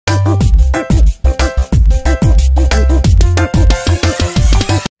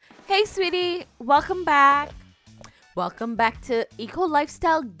welcome back. Welcome back to Eco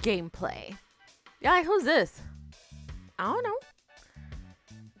Lifestyle Gameplay. Yeah, who's this? I don't know.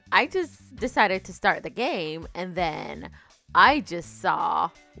 I just decided to start the game and then I just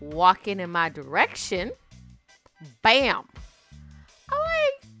saw walking in my direction. Bam. I'm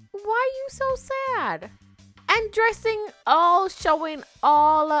like, why are you so sad? And dressing all, showing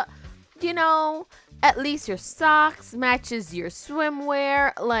all, at least your socks matches your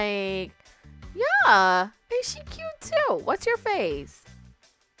swimwear. Like, yeah. And she cute too. What's your face?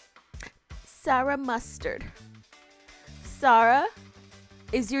 Sarah Mustard. Sarah,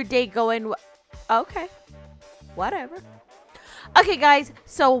 is your day going? Okay. Whatever. Okay, guys.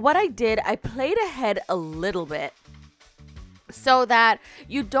 So what I did, I played ahead a little bit so that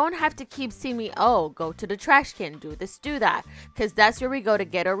you don't have to keep seeing me, oh, go to the trash can, do this, do that. Because that's where we go to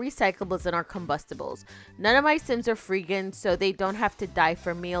get our recyclables and our combustibles. None of my Sims are freegan, so they don't have to die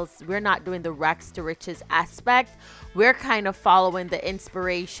for meals. We're not doing the rags to riches aspect. We're kind of following the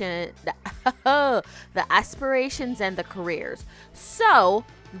inspiration, the aspirations and the careers. So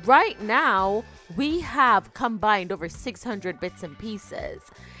right now, we have combined over 600 bits and pieces.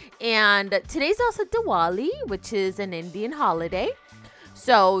 And today's also Diwali, which is an Indian holiday.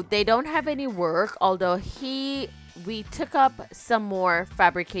 So they don't have any work, although we took up some more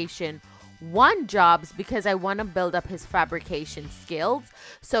fabrication jobs because I want to build up his fabrication skills.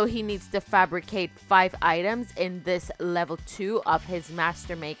 So he needs to fabricate 5 items in this level 2 of his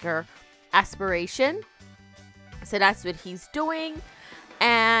master maker aspiration. So that's what he's doing.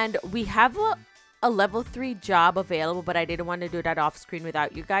 And we have a level 3 job available, but I didn't want to do that off screen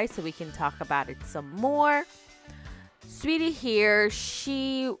without you guys, so we can talk about it some more. Sweetie here,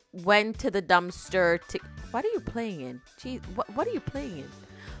 she went to the dumpster to... What are you playing in? Jeez, what are you playing in?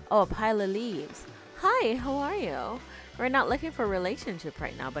 Oh, a pile of leaves. Hi, how are you? We're not looking for a relationship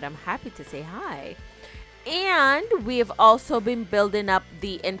right now, but I'm happy to say hi. And we have also been building up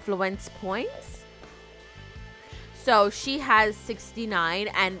the influence points. So she has 69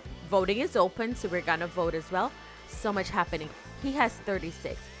 and voting is open, so we're gonna vote as well. So much happening. He has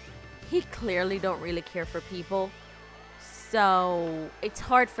 36. He clearly don't really care for people, so it's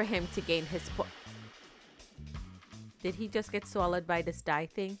hard for him to gain his point. Did he just get swallowed by this dye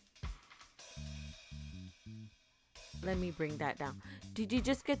thing? Let me bring that down. Did you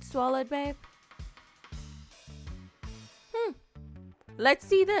just get swallowed, babe? Let's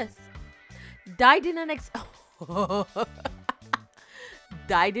see this. Died in an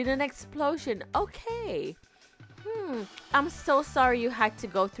died in an explosion. Okay. I'm so sorry you had to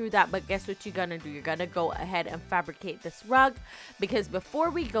go through that, but guess what you're gonna do? You're gonna go ahead and fabricate this rug, because before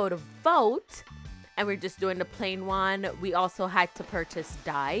we go to vote, and we're just doing the plain one, we also had to purchase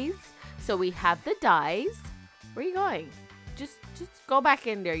dyes. So we have the dyes. Where are you going? Just go back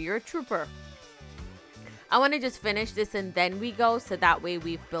in there. You're a trooper. I want to just finish this and then we go, so that way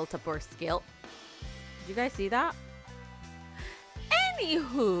we've built up our skill. Did you guys see that?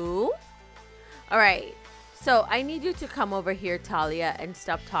 Anywho, all right, so I need you to come over here, Talia, and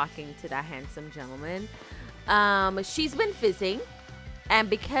stop talking to that handsome gentleman. She's been fizzing, and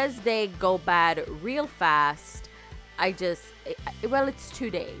because they go bad real fast, well, it's 2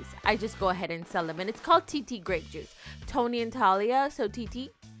 days. I just go ahead and sell them, and it's called TT Grape Juice. Tony and Talia, so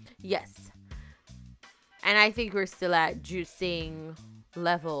TT, yes. And I think we're still at juicing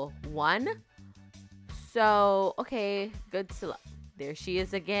level 1. So, okay, good to luck. There she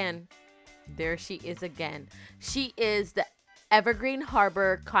is again. There she is again. She is the Evergreen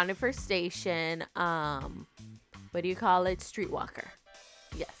Harbor Conifer Station, what do you call it? Streetwalker.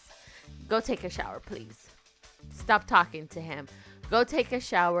 Yes. Go take a shower, please. Stop talking to him. Go take a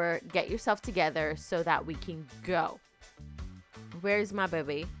shower. Get yourself together so that we can go. Where's my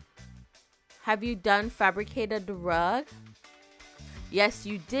baby? Have you done fabricated the rug? Yes,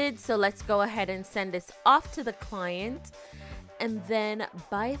 you did. So let's go ahead and send this off to the client. And then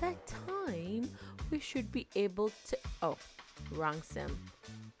by that time, we should be able to... Oh, wrong sim.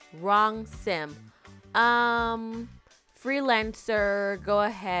 Wrong sim. Freelancer, go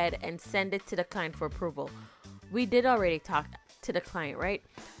ahead and send it to the client for approval. We did already talk to the client, right?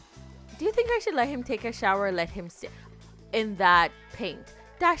 Do you think I should let him take a shower or let him sit in that paint?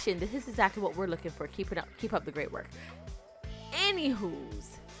 Dashin, this is exactly what we're looking for. Keep it up. Keep up the great work.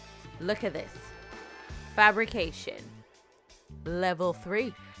 Anywho's, look at this. Fabrication. Level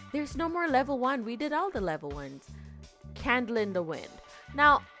 3. There's no more level 1. We did all the level 1s. Candle in the wind.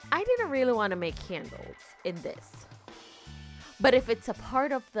 Now, I didn't really want to make candles in this. But if it's a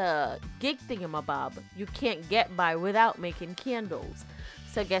part of the gig thingamabob, you can't get by without making candles.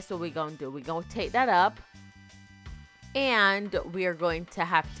 So guess what we're going to do? We're going to take that up. And we are going to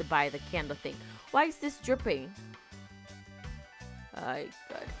have to buy the candle thing. Why is this dripping? Good.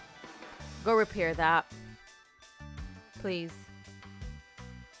 Go repair that. Please.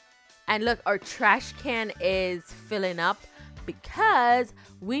 And look, our trash can is filling up because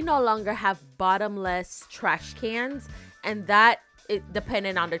we no longer have bottomless trash cans. And that,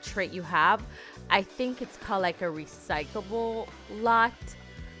 depending on the trait you have, I think it's called like a recyclable lot.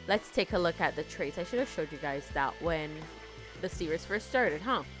 Let's take a look at the traits. I should have showed you guys that when the series first started,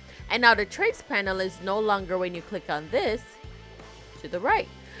 huh? And now the traits panel is no longer, when you click on this, to the right.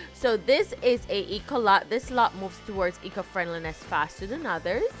 So this is a eco lot. This lot moves towards eco-friendliness faster than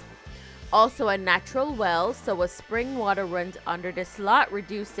others. Also a natural well, so a spring water runs under this lot,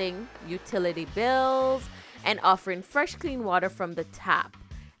 reducing utility bills and offering fresh clean water from the tap.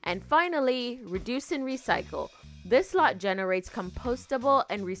 And finally, reduce and recycle. This lot generates compostable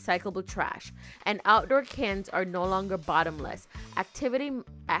and recyclable trash, and outdoor cans are no longer bottomless. Actively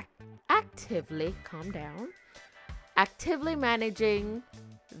managing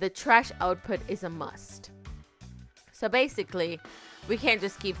the trash output is a must. So basically, we can't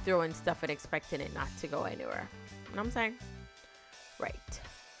just keep throwing stuff and expecting it not to go anywhere. You know what I'm saying? Right.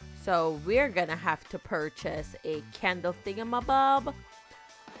 So we're gonna have to purchase a candle thingamabob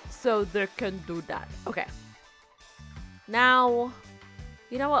so they can do that. Okay. Now,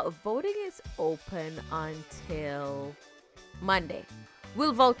 you know what? Voting is open until Monday.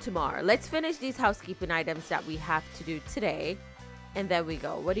 We'll vote tomorrow. Let's finish these housekeeping items that we have to do today. And then we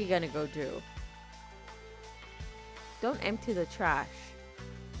go. What are you gonna go do? Don't empty the trash.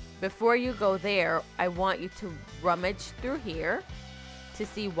 Before you go there, I want you to rummage through here to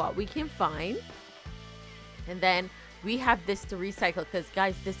see what we can find. And then we have this to recycle because,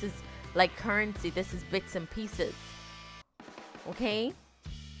 guys, this is like currency. This is bits and pieces. Okay?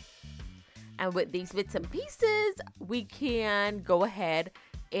 And with these bits and pieces, we can go ahead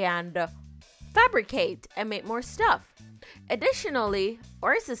and fabricate and make more stuff. Additionally,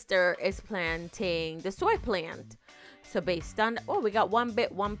 our sister is planting the soy plant. So based on, oh, we got one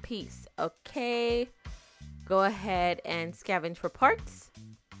bit, one piece. Okay. Go ahead and scavenge for parts.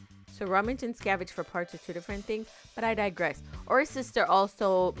 So rummage and scavenge for parts are two different things, but I digress. Our sister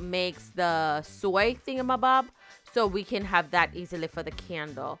also makes the soy thingamabob, so we can have that easily for the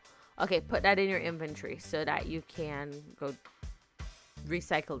candle. Okay, put that in your inventory so that you can go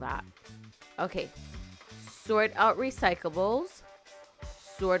recycle that. Okay, sort out recyclables,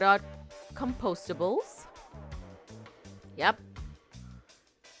 sort out compostables. Yep.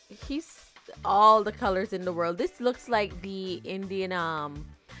 He's all the colors in the world. This looks like the Indian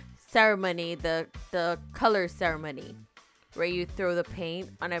ceremony, the color ceremony, where you throw the paint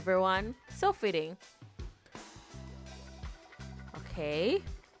on everyone. So fitting. Okay.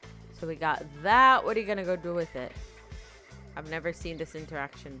 So we got that. What are you gonna go do with it? I've never seen this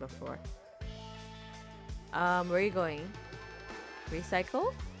interaction before. Where are you going?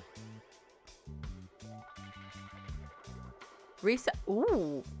 Recycle?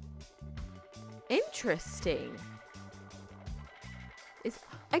 Ooh. Interesting.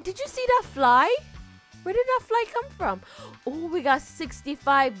 Did you see that fly? Where did that fly come from? Oh, we got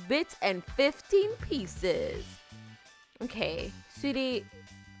 65 bits and 15 pieces. Okay, sweetie.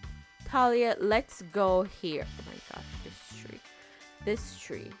 Talia, let's go here. Oh my gosh, this tree. This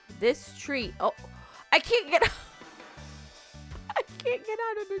tree. This tree. Oh, I can't get out. I can't get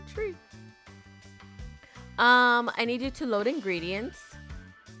out of the tree. I need you to load ingredients.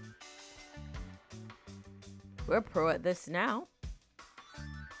 We're pro at this now.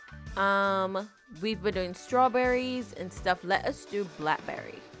 We've been doing strawberries and stuff. Let us do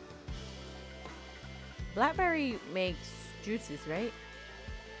blackberry. Blackberry makes juices, right?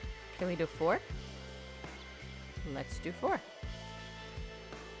 Can we do 4? Let's do 4.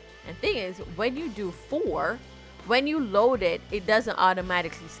 And thing is, when you do 4, when you load it, it doesn't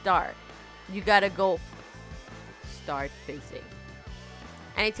automatically start. You gotta go start facing.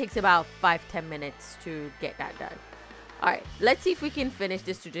 And it takes about 5-10 minutes to get that done. Alright, let's see if we can finish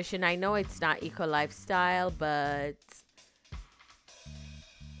this tradition. I know it's not eco lifestyle, but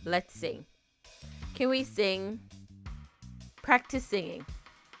let's sing. Can we sing? Practice singing.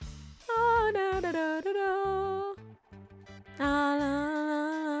 Oh, da, da, da, da, da. La,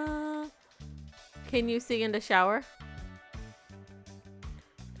 la, la. Can you sing in the shower?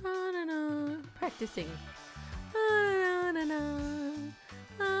 Da, da, da. Practice singing. Da, da, da, da.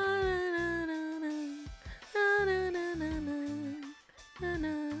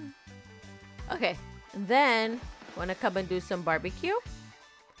 Okay, and then wanna come and do some barbecue?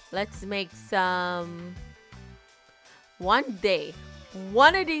 Let's make some one day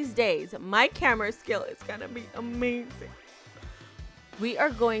one of these days, my camera skill is gonna be amazing. We are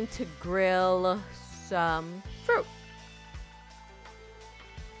going to grill some fruit.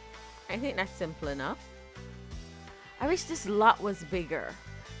 I think that's simple enough. I wish this lot was bigger,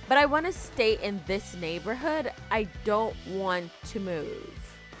 but I want to stay in this neighborhood. I don't want to move.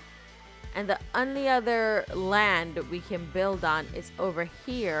 And the only other land we can build on is over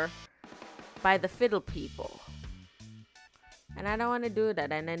here by the fiddle people. And I don't want to do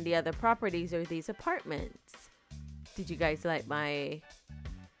that. And then the other properties are these apartments. Did you guys like my...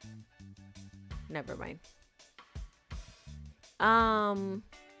 Never mind.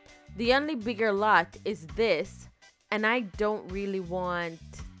 The only bigger lot is this. And I don't really want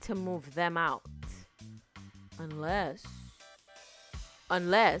to move them out. Unless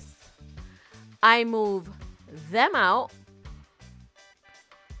I move them out,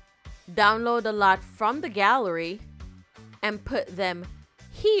 download a lot from the gallery, and put them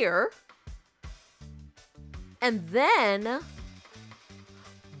here. And then,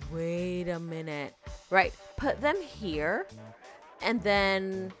 wait a minute. Right, put them here. And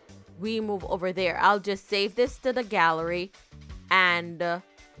then we move over there. I'll just save this to the gallery. And,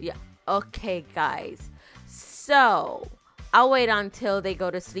 yeah. Okay, guys. So, I'll wait until they go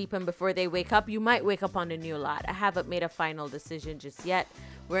to sleep, and before they wake up, you might wake up on the new lot. I haven't made a final decision just yet.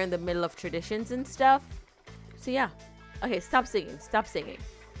 We're in the middle of traditions and stuff. So, yeah. Okay, stop singing. Stop singing.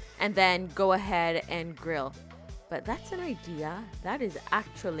 And then go ahead and grill. But that's an idea. That is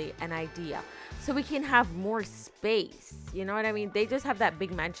actually an idea. So we can have more space. You know what I mean? They just have that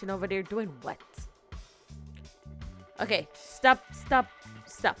big mansion over there doing what? Okay, stop.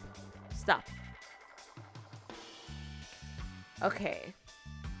 Okay.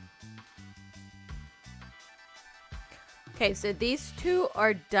 Okay, so these two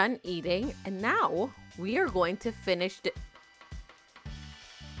are done eating. And now we are going to finish the...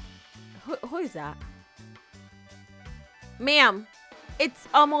 Who is that? Ma'am, it's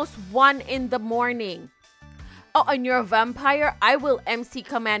almost 1 in the morning. Oh, and you're a vampire? I will MC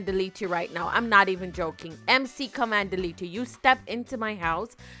command delete you right now. I'm not even joking. MC command delete you. You step into my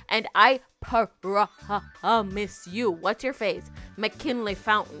house and I promise you. What's your face? McKinley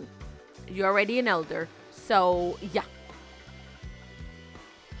Fountain. You're already an elder. So, yeah.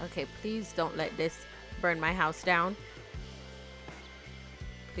 Okay, please don't let this burn my house down.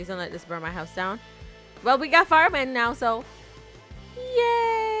 Please don't let this burn my house down. Well, we got firemen now, so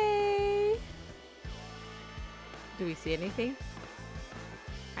yay! Do we see anything?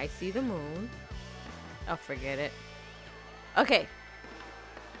 I see the moon. Oh, forget it. Okay.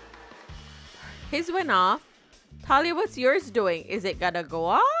 His went off. Talia, what's yours doing? Is it gonna go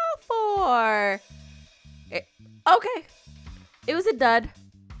off or... Okay. It was a dud.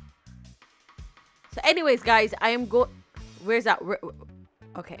 So anyways, guys, I am Where's that?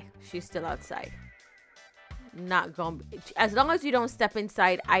 Okay, she's still outside. Not gonna... As long as you don't step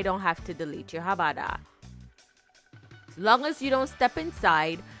inside, I don't have to delete you. How about that? As long as you don't step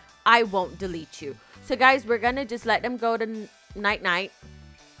inside, I won't delete you. So, guys, we're gonna just let them go to night-night.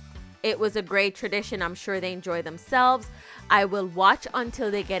 It was a great tradition. I'm sure they enjoy themselves. I will watch until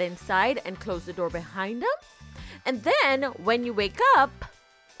they get inside and close the door behind them. And then, when you wake up,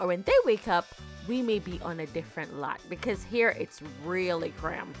 or when they wake up, we may be on a different lot. Because here, it's really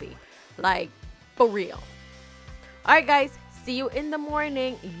crampy. Like, for real. Alright, guys. See you in the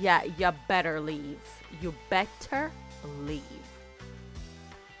morning. Yeah, you better leave. You better leave.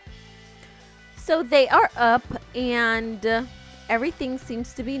 So they are up and everything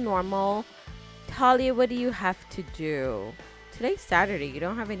seems to be normal. Talia, what do you have to do? Today's Saturday. You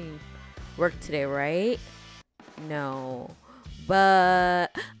don't have any work today, right? No.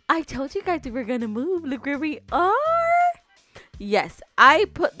 But I told you guys we were going to move. Look where we are. Yes, I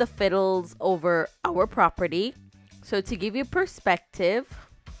put the fiddles over our property. So to give you perspective,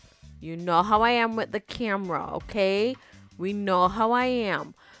 you know how I am with the camera, okay? We know how I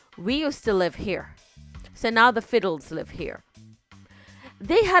am. We used to live here. So now the fiddles live here.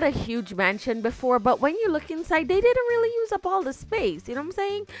 They had a huge mansion before, but when you look inside, they didn't really use up all the space. You know what I'm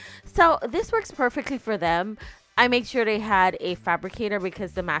saying? So this works perfectly for them. I make sure they had a fabricator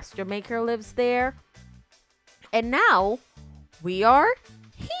because the master maker lives there. And now we are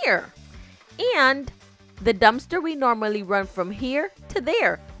here. And the dumpster we normally run from here to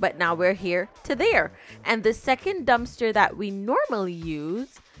there, but now we're here to there. And the second dumpster that we normally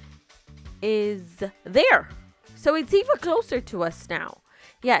use is there. So it's even closer to us now.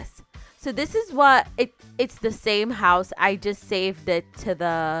 Yes. So this is what it's the same house. I just saved it to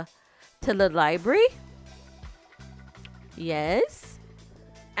the library. Yes.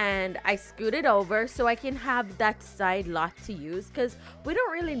 and I scooted over so I can have that side lot to use because we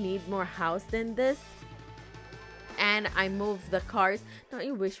don't really need more house than this. And I moved the cars. Don't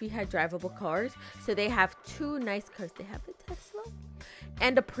you wish we had drivable cars? So they have two nice cars. They have a Tesla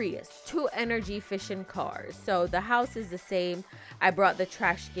and a Prius, two energy efficient cars. So the house is the same. I brought the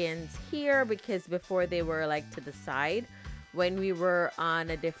trash cans here because before they were like to the side when we were on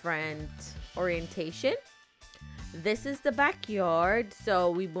a different orientation. This is the backyard.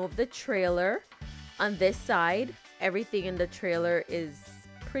 So we moved the trailer on this side. Everything in the trailer is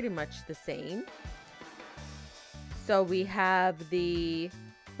pretty much the same. So we have the...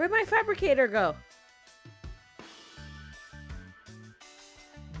 Where'd my fabricator go?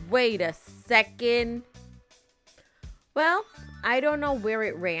 Wait a second. Well, I don't know where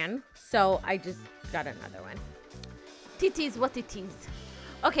it ran. So I just got another one. TTs, what it is.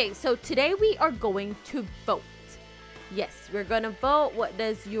 Okay, so today we are going to vote. Yes, we're going to vote. What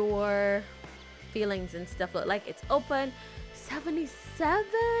does your feelings and stuff look like? It's open. 77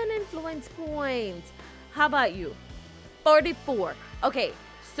 influence points. How about you? 44. Okay,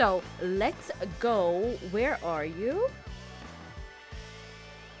 so let's go. Where are you?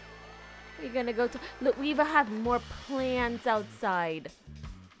 Are you gonna go to... Look, we even have more plants outside.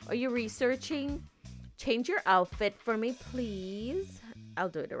 Are you researching? Change your outfit for me, please. I'll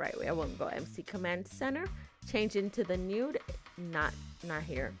do it the right way. I won't go MC Command Center. Change into the nude. Not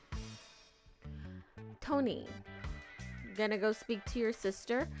here. Tony, gonna go speak to your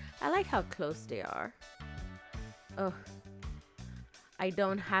sister? I like how close they are. Oh, I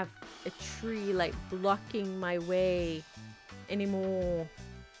don't have a tree like blocking my way anymore.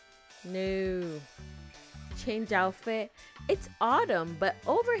 No. Change outfit. It's autumn, but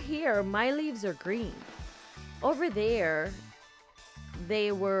over here my leaves are green. Over there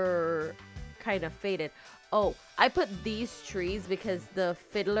they were kind of faded. Oh, I put these trees because the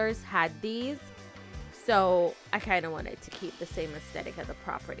fiddlers had these, so I kind of wanted to keep the same aesthetic as the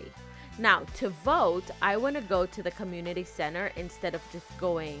property. Now, to vote, I want to go to the community center instead of just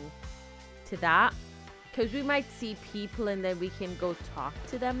going to that. Because we might see people and then we can go talk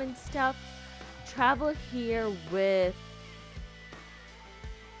to them and stuff. Travel here with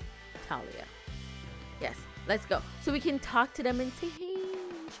Talia. Yes, let's go. So we can talk to them and say, hey,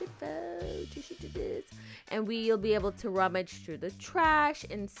 you should vote, you should do this. And we'll be able to rummage through the trash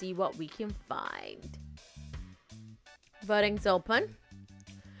and see what we can find. Voting's open.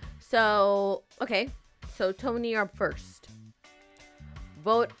 So, okay. So, Tony, you're up first.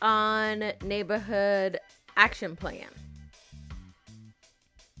 Vote on neighborhood action plan.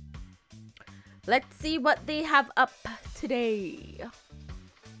 Let's see what they have up today.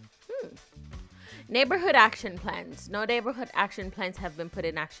 Neighborhood action plans. No neighborhood action plans have been put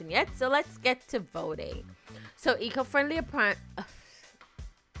in action yet. So, let's get to voting. So, eco-friendly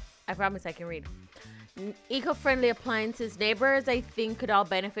I promise I can read. Eco-friendly appliances. Neighbors, I think, could all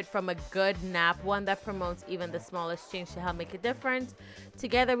benefit from a good nap, one that promotes even the smallest change to help make a difference.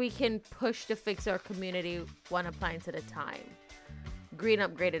 Together we can push to fix our community one appliance at a time. Green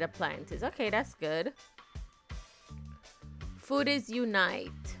upgraded appliances. Okay, that's good. Food is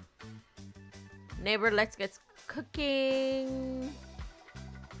unite. Neighbor, let's get cooking.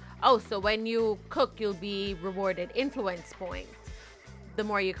 Oh, so when you cook, you'll be rewarded influence points. The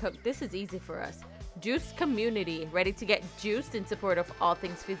more you cook. This is easy for us. Juice community, ready to get juiced in support of all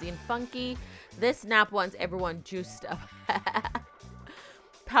things fizzy and funky. This nap wants everyone juiced up.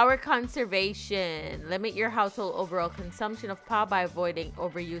 Power conservation, limit your household overall consumption of power by avoiding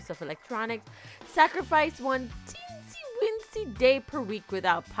overuse of electronics. Sacrifice one teensy wincy day per week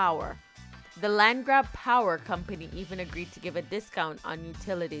without power. The Land Grab Power Company even agreed to give a discount on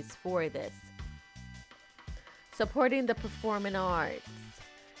utilities for this. Supporting the performing arts.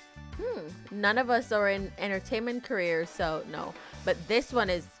 None of us are in entertainment careers, so no. But this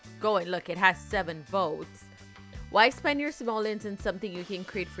one is going. Look, it has 7 votes. Why spend your simoleons in something you can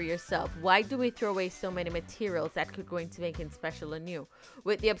create for yourself? Why do we throw away so many materials that could go into making special and new?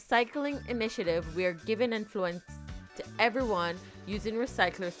 With the upcycling initiative, we are giving influence to everyone using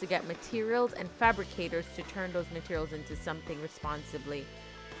recyclers to get materials and fabricators to turn those materials into something responsibly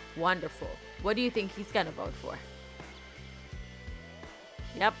wonderful. What do you think he's gonna vote for?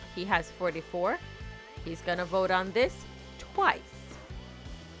 Yep, he has 44. He's gonna vote on this twice.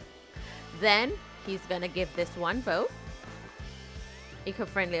 Then he's gonna give this one vote.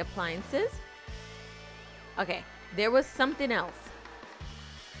 Eco-friendly appliances. Okay, there was something else.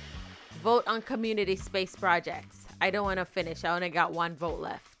 Vote on community space projects. I don't want to finish. I only got 1 vote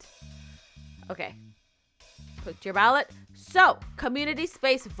left. Okay. Put your ballot. So, community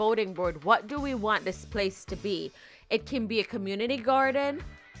space voting board. What do we want this place to be? It can be a community garden,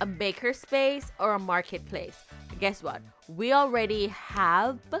 a makerspace or a marketplace. Guess what? We already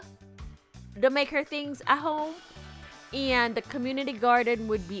have the maker things at home, and the community garden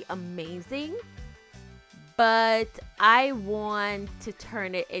would be amazing. But I want to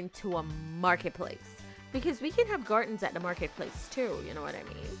turn it into a marketplace because we can have gardens at the marketplace too. You know what I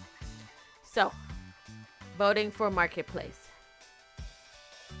mean? So, voting for marketplace.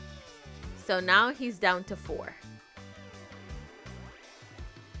 So now he's down to 4.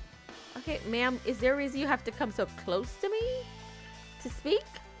 Okay, ma'am, is there a reason you have to come so close to me to speak?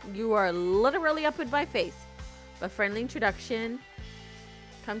 You are literally up in my face. But friendly introduction.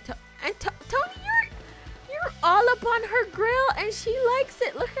 Come to and Tony, you're all up on her grill and she likes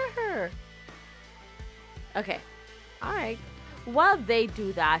it. Look at her. Okay. All right. While they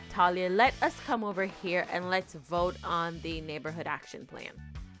do that, Talia, let us come over here and let's vote on the neighborhood action plan.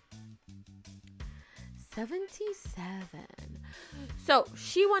 77. So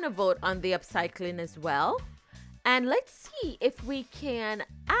she want to vote on the upcycling as well. And let's see if we can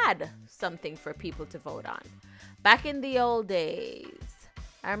add something for people to vote on. Back in the old days,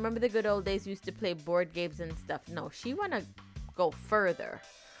 I remember the good old days, we used to play board games and stuff. No, she want to go further.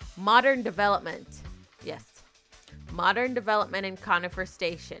 Modern development. Yes. Modern development in Conifer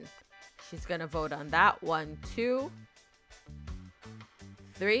Station. She's going to vote on that. 1, 2,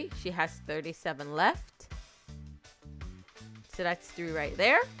 3. She has 37 left. So that's 3 right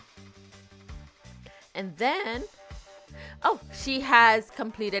there. And then, oh, she has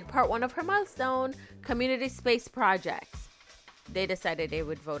completed part 1 of her milestone, community space projects. They decided they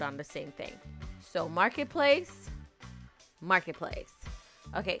would vote on the same thing. So marketplace, marketplace.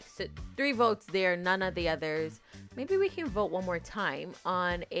 Okay, so 3 votes there, none of the others. Maybe we can vote one more time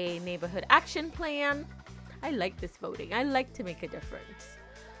on a neighborhood action plan. I like this voting. I like to make a difference.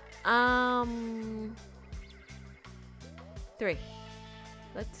 3.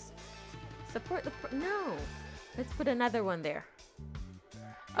 Let's support the, no. Let's put another one there.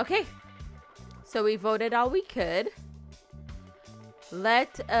 Okay. So we voted all we could.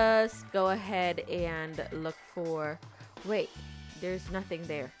 Let us go ahead and look for, wait, there's nothing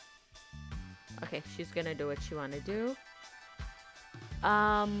there. Okay, she's gonna do what she wanna do.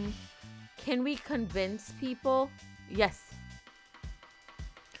 Can we convince people? Yes.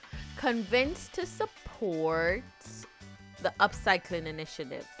 Convince to support the upcycling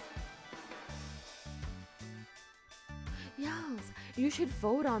initiative. Yes, you should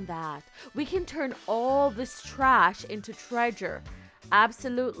vote on that. We can turn all this trash into treasure.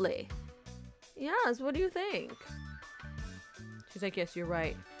 Absolutely. Yes, what do you think? She's like, yes, you're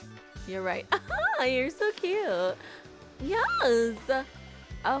right. You're right. You're so cute. Yes.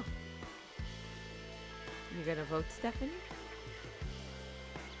 Oh. You're gonna vote, Stephanie?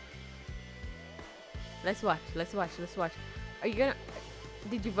 Let's watch. Let's watch. Let's watch. Are you gonna...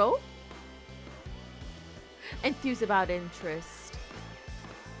 Did you vote? Enthused about interest.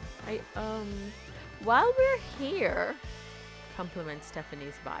 While we're here... Compliment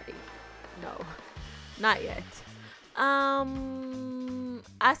Stephanie's body. No. Not yet.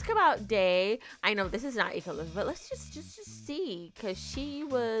 Ask about Day. I know this is not equal, but let's just see, because she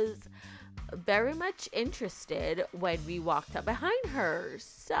was very much interested when we walked up behind her.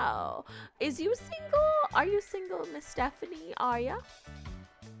 So, is you single? Are you single, Miss Stephanie? Are ya?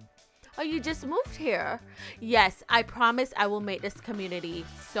 Oh, you just moved here? Yes, I promise I will make this community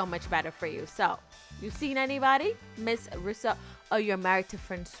so much better for you. So, you seen anybody? Miss Russo? Oh, you're married to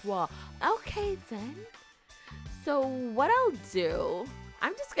Francois. Okay, then. So, what I'll do,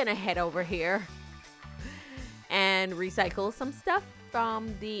 I'm just gonna head over here and recycle some stuff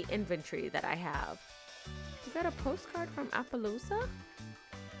from the inventory that I have. You got a postcard from Appaloosa?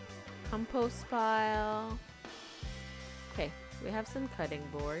 Compost pile. Okay, we have some cutting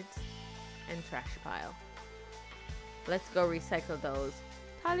boards and trash pile. Let's go recycle those.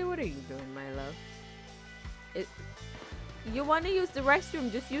 Tali, what are you doing, my love? You want to use the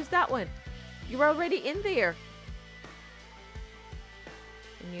restroom, just use that one. You're already in there.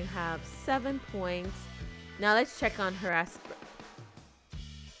 And you have 7 points. Now let's check on her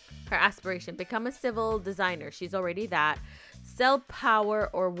aspiration. Become a civil designer. She's already that. Sell power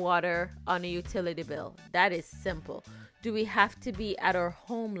or water on a utility bill. That is simple. Do we have to be at our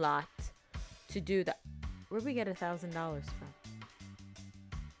home lot to do that? Where'd we get $1,000 from?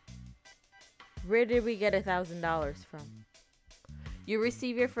 Where did we get $1,000 from? You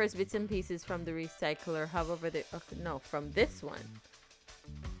receive your first bits and pieces from the recycler. However, no, from this one.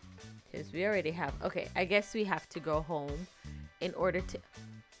 Because we already have. Okay, I guess we have to go home in order to...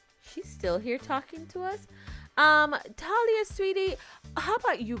 She's still here talking to us? Talia, sweetie, how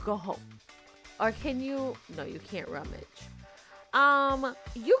about you go home? Or can you... No, you can't rummage.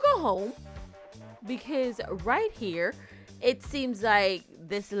 You go home because right here, it seems like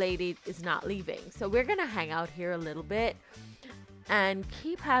this lady is not leaving. So we're gonna hang out here a little bit and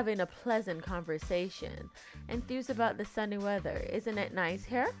keep having a pleasant conversation. Enthused about the sunny weather. Isn't it nice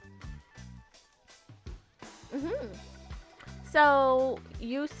here? So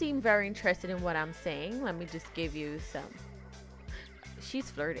you seem very interested in what I'm saying. Let me just give you some. She's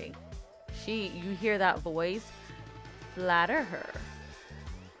flirting. You hear that voice? Flatter her.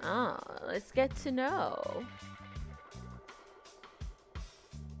 Oh, let's get to know.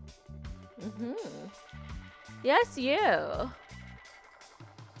 Yes, you.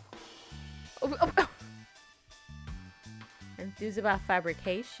 Enthused about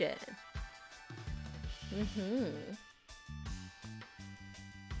fabrication.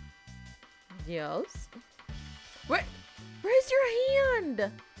 Yes. Where's your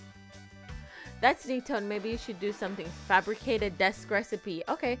hand? That's neat, Tone. Maybe you should do something. Fabricated desk recipe.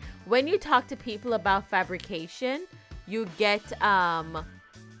 Okay. When you talk to people about fabrication, you get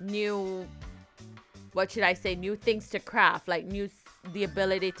new, what should I say? New things to craft, like the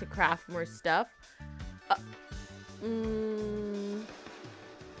ability to craft more stuff.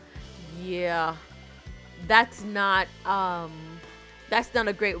 Yeah. That's not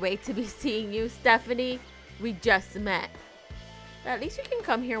a great way to be seeing you, Stephanie. We just met. At least you can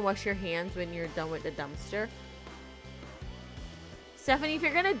come here and wash your hands when you're done with the dumpster. Stephanie, if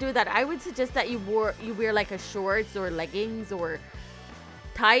you're gonna do that, I would suggest that you wear like a shorts or leggings or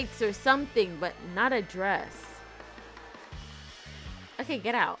tights or something, but not a dress. Okay,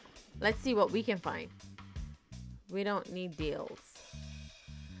 get out. Let's see what we can find. We don't need deals.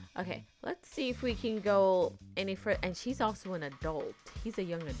 Okay, let's see if we can go any further. And she's also an adult. He's a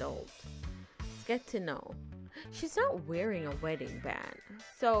young adult. Let's get to know. She's not wearing a wedding band.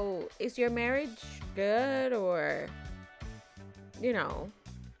 So, is your marriage good, or, you know,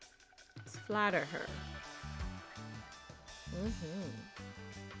 let's flatter her.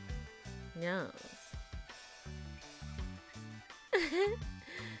 Yes.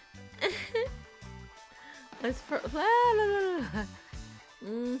 Let's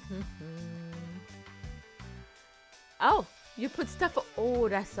Oh, you put stuff. Oh,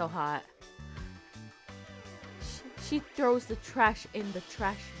 that's so hot. She throws the trash in the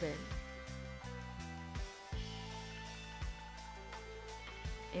trash bin.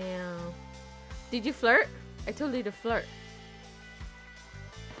 And did you flirt? I told you to flirt.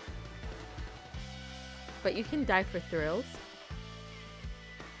 But you can die for thrills.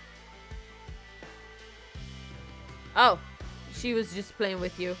 Oh, she was just playing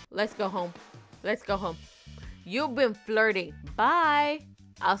with you. Let's go home. Let's go home. You've been flirting. Bye.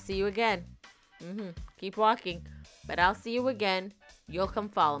 I'll see you again. Keep walking. But I'll see you again. You'll come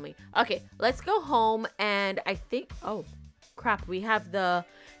follow me. Okay, let's go home. And I think... Oh, crap. We have the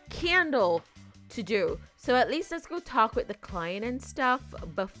candle to do. So at least let's go talk with the client and stuff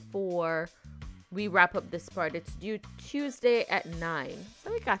before we wrap up this part. It's due Tuesday at 9.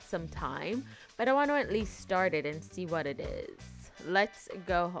 So we got some time. But I want to at least start it and see what it is. Let's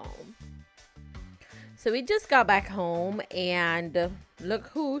go home. So we just got back home. And look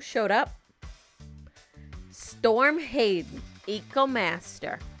who showed up. Storm Hayden, Eco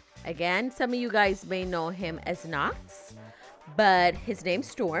Master. Again, some of you guys may know him as Knox, but his name's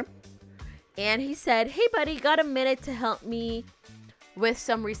Storm. And he said, hey buddy, got a minute to help me with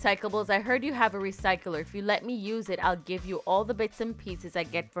some recyclables? I heard you have a recycler. If you let me use it, I'll give you all the bits and pieces I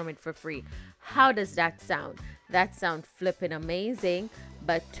get from it for free. How does that sound? That sounds flippin' amazing.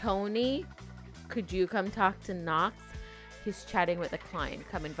 But Tony, could you come talk to Knox? He's chatting with a client.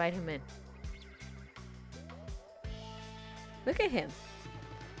 Come invite him in. Look at him.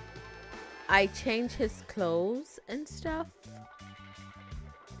 I changed his clothes and stuff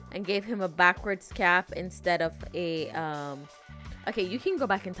and gave him a backwards cap instead of a okay, you can go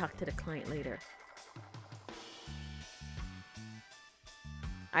back and talk to the client later.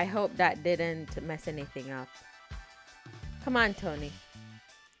 I hope that didn't mess anything up. Come on, Tony.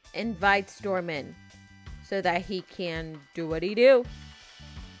 Invite Storm in so that he can do what he do.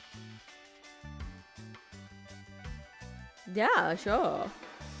 Yeah, sure.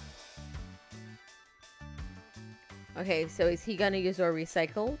 Okay, so is he gonna use our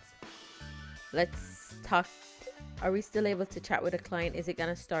recycles? Let's talk. Are we still able to chat with a client? Is it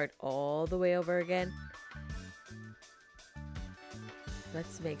gonna start all the way over again?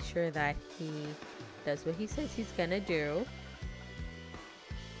 Let's make sure that he does what he says he's gonna do.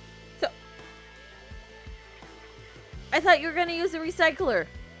 So, I thought you were gonna use a recycler.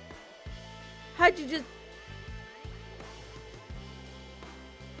 How'd you just...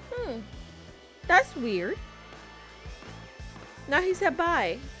 That's weird. Now he said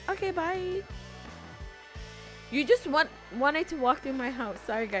bye. Okay, bye. You just wanted to walk through my house.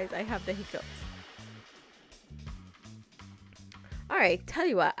 Sorry, guys. I have the hiccups. Alright, tell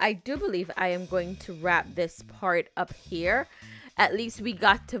you what. I do believe I am going to wrap this part up here. At least we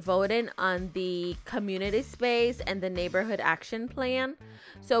got to vote in on the community space and the neighborhood action plan.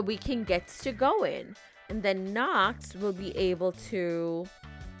 So we can get to going. And then Knox will be able to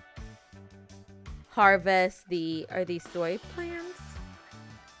harvest the... Are these soy plants?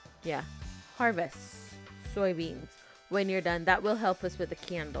 Yeah. Harvest soybeans when you're done. That will help us with the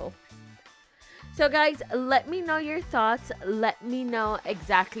candle. So guys, let me know your thoughts. Let me know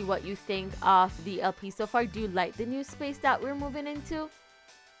exactly what you think of the LP so far. Do you like the new space that we're moving into?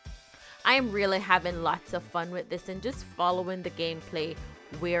 I am really having lots of fun with this and just following the gameplay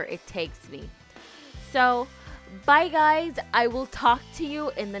where it takes me. So bye guys, I will talk to you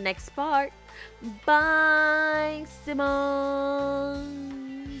in the next part. Bye Simons.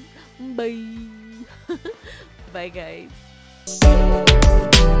 Bye. Bye guys.